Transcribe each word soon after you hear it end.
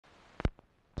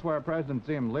Where President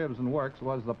Diem lives and works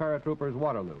was the paratroopers'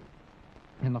 Waterloo.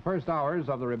 In the first hours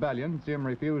of the rebellion, Diem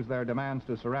refused their demands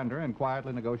to surrender and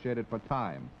quietly negotiated for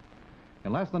time.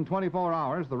 In less than 24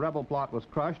 hours, the rebel plot was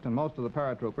crushed and most of the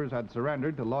paratroopers had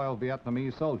surrendered to loyal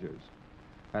Vietnamese soldiers.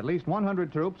 At least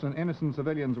 100 troops and innocent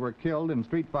civilians were killed in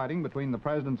street fighting between the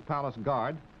President's Palace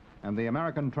Guard and the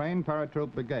American-trained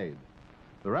paratroop brigade.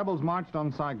 The rebels marched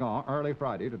on Saigon early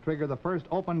Friday to trigger the first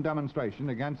open demonstration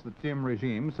against the Diem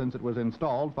regime since it was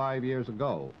installed 5 years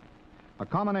ago. A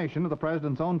combination of the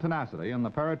President's own tenacity and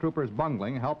the paratroopers'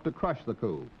 bungling helped to crush the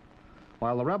coup.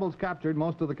 While the rebels captured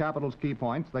most of the capital's key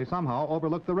points, they somehow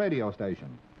overlooked the radio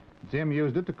station. Diem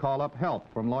used it to call up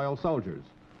help from loyal soldiers.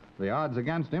 The odds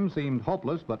against him seemed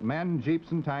hopeless, but men, jeeps,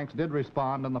 and tanks did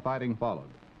respond, and the fighting followed.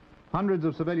 Hundreds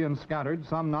of civilians scattered,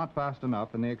 some not fast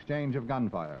enough, in the exchange of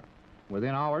gunfire.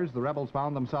 Within hours, the rebels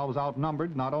found themselves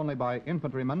outnumbered not only by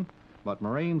infantrymen, but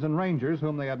Marines and Rangers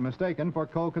whom they had mistaken for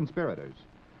co-conspirators.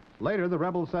 Later, the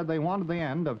rebels said they wanted the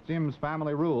end of Diem's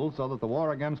family rule so that the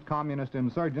war against communist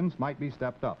insurgents might be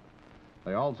stepped up.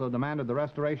 They also demanded the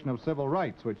restoration of civil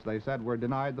rights, which they said were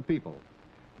denied the people.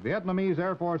 Vietnamese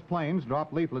Air Force planes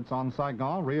dropped leaflets on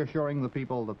Saigon, reassuring the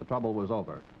people that the trouble was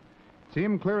over.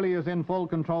 Diem clearly is in full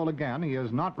control again. He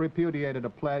has not repudiated a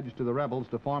pledge to the rebels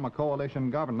to form a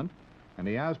coalition government, and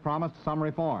he has promised some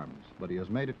reforms. But he has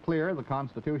made it clear the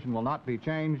Constitution will not be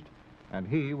changed, and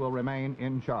he will remain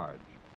in charge.